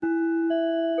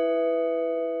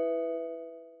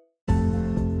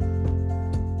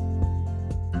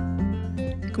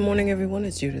Good morning, everyone.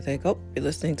 It's Judith Echo. You're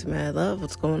listening to Mad Love.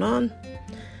 What's going on?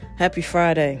 Happy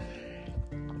Friday.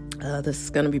 This is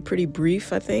going to be pretty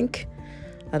brief, I think.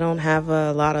 I don't have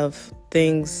a lot of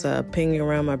things pinging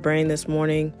around my brain this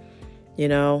morning.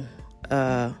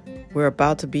 We're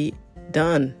about to be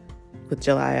done with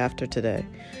July after today.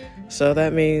 So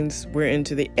that means we're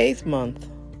into the 8th month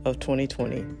of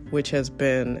 2020, which has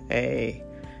been a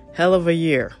hell of a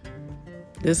year.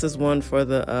 This is one for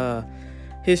the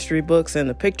history books and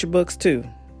the picture books too.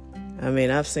 I mean,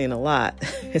 I've seen a lot.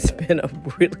 It's been a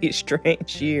really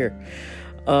strange year.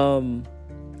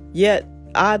 Yet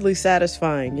oddly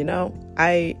satisfying,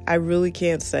 I really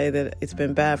can't say that it's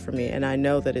been bad for me, and I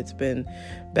know that it's been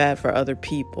bad for other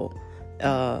people.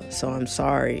 So I'm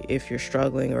sorry if you're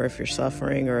struggling or if you're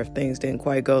suffering or if things didn't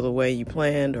quite go the way you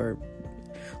planned, or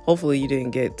hopefully you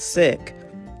didn't get sick.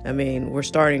 I mean, we're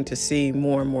starting to see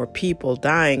more and more people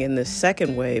dying in this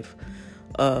second wave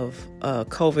of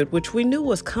COVID, which we knew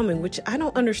was coming, which I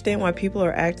don't understand why people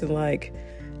are acting like,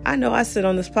 I know I sit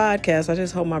on this podcast, I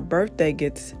just hope my birthday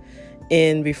gets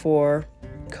in before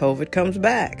COVID comes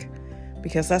back,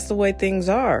 because that's the way things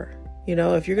are.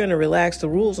 If you're going to relax the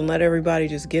rules and let everybody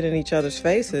just get in each other's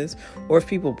faces, or if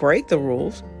people break the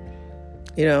rules,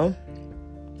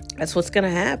 that's what's going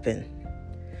to happen.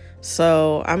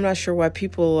 So I'm not sure why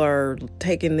people are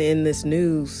taking in this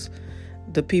news,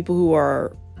 the people who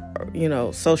are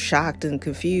so shocked and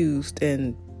confused.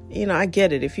 And, I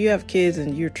get it. If you have kids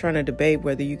and you're trying to debate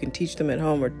whether you can teach them at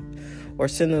home or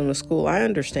send them to school, I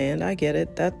understand. I get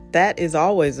it. That is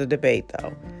always a debate,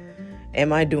 though.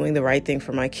 Am I doing the right thing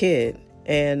for my kid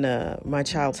and my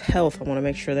child's health? I want to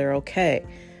make sure they're okay.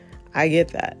 I get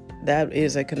that. That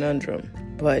is a conundrum.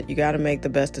 But you got to make the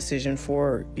best decision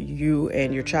for you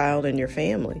and your child and your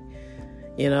family,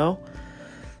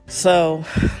 So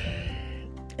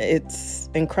it's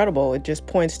incredible. It just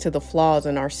points to the flaws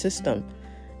in our system.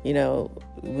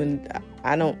 When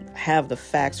I don't have the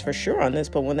facts for sure on this,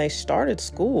 but when they started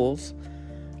schools,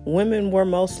 women were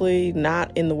mostly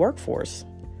not in the workforce.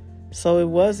 So it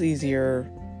was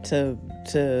easier to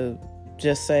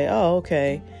just say, oh,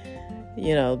 okay,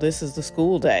 this is the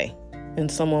school day. And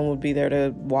someone would be there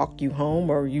to walk you home,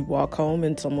 or you walk home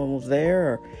and someone was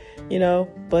there,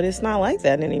 but it's not like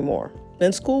that anymore.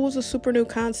 And school was a super new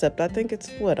concept. I think it's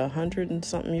 100 and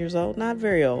something years old, not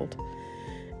very old.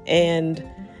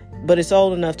 But it's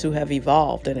old enough to have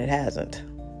evolved, and it hasn't.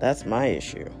 That's my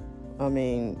issue. I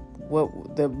mean,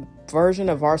 what the version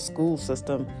of our school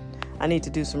system, I need to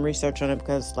do some research on it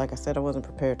because, like I said, I wasn't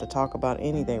prepared to talk about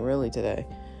anything really today.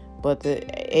 But the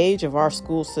age of our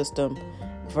school system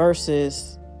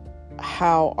versus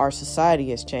how our society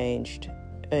has changed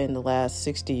in the last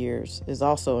 60 years is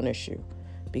also an issue,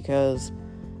 because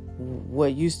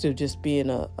what used to just be a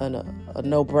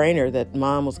no-brainer that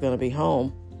mom was going to be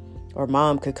home, or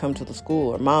mom could come to the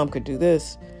school, or mom could do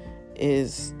this,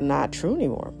 is not true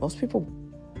anymore. Most people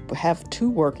have 2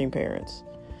 working parents.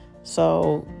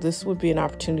 So this would be an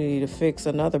opportunity to fix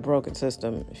another broken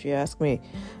system, if you ask me.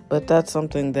 But that's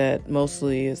something that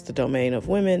mostly is the domain of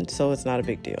women, so it's not a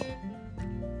big deal.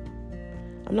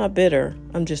 I'm not bitter.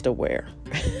 I'm just aware.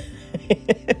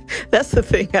 That's the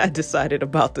thing I decided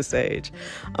about this age.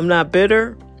 I'm not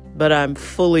bitter, but I'm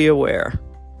fully aware.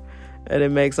 And it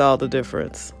makes all the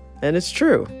difference. And it's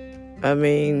true. I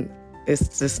mean,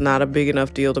 it's just not a big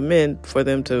enough deal to men for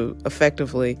them to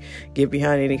effectively get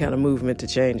behind any kind of movement to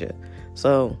change it.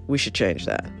 So we should change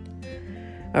that.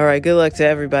 All right, good luck to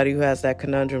everybody who has that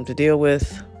conundrum to deal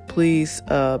with. Please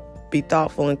be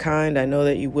thoughtful and kind. I know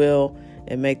that you will,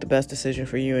 and make the best decision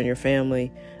for you and your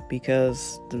family,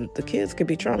 because the kids could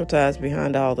be traumatized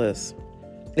behind all this,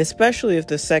 especially if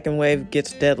the second wave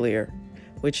gets deadlier,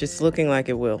 which it's looking like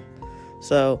it will.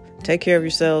 So take care of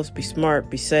yourselves, be smart,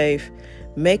 be safe,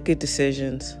 make good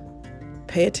decisions,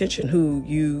 pay attention who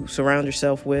you surround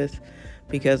yourself with,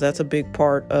 because that's a big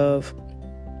part of,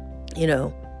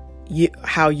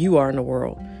 how you are in the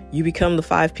world. You become the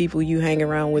 5 people you hang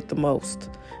around with the most.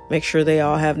 Make sure they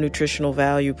all have nutritional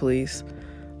value, please.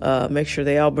 Make sure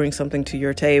they all bring something to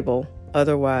your table.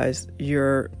 Otherwise,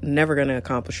 you're never going to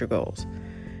accomplish your goals.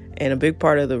 And a big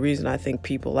part of the reason I think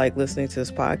people like listening to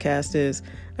this podcast is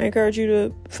I encourage you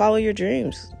to follow your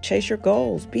dreams, chase your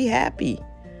goals, be happy.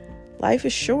 Life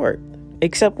is short,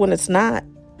 except when it's not.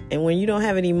 And when you don't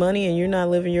have any money and you're not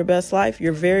living your best life,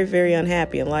 you're very, very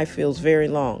unhappy, and life feels very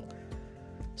long.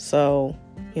 So,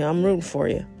 I'm rooting for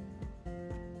you.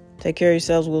 Take care of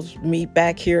yourselves. We'll meet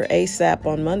back here ASAP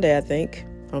on Monday, I think.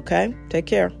 Okay? Take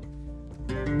care.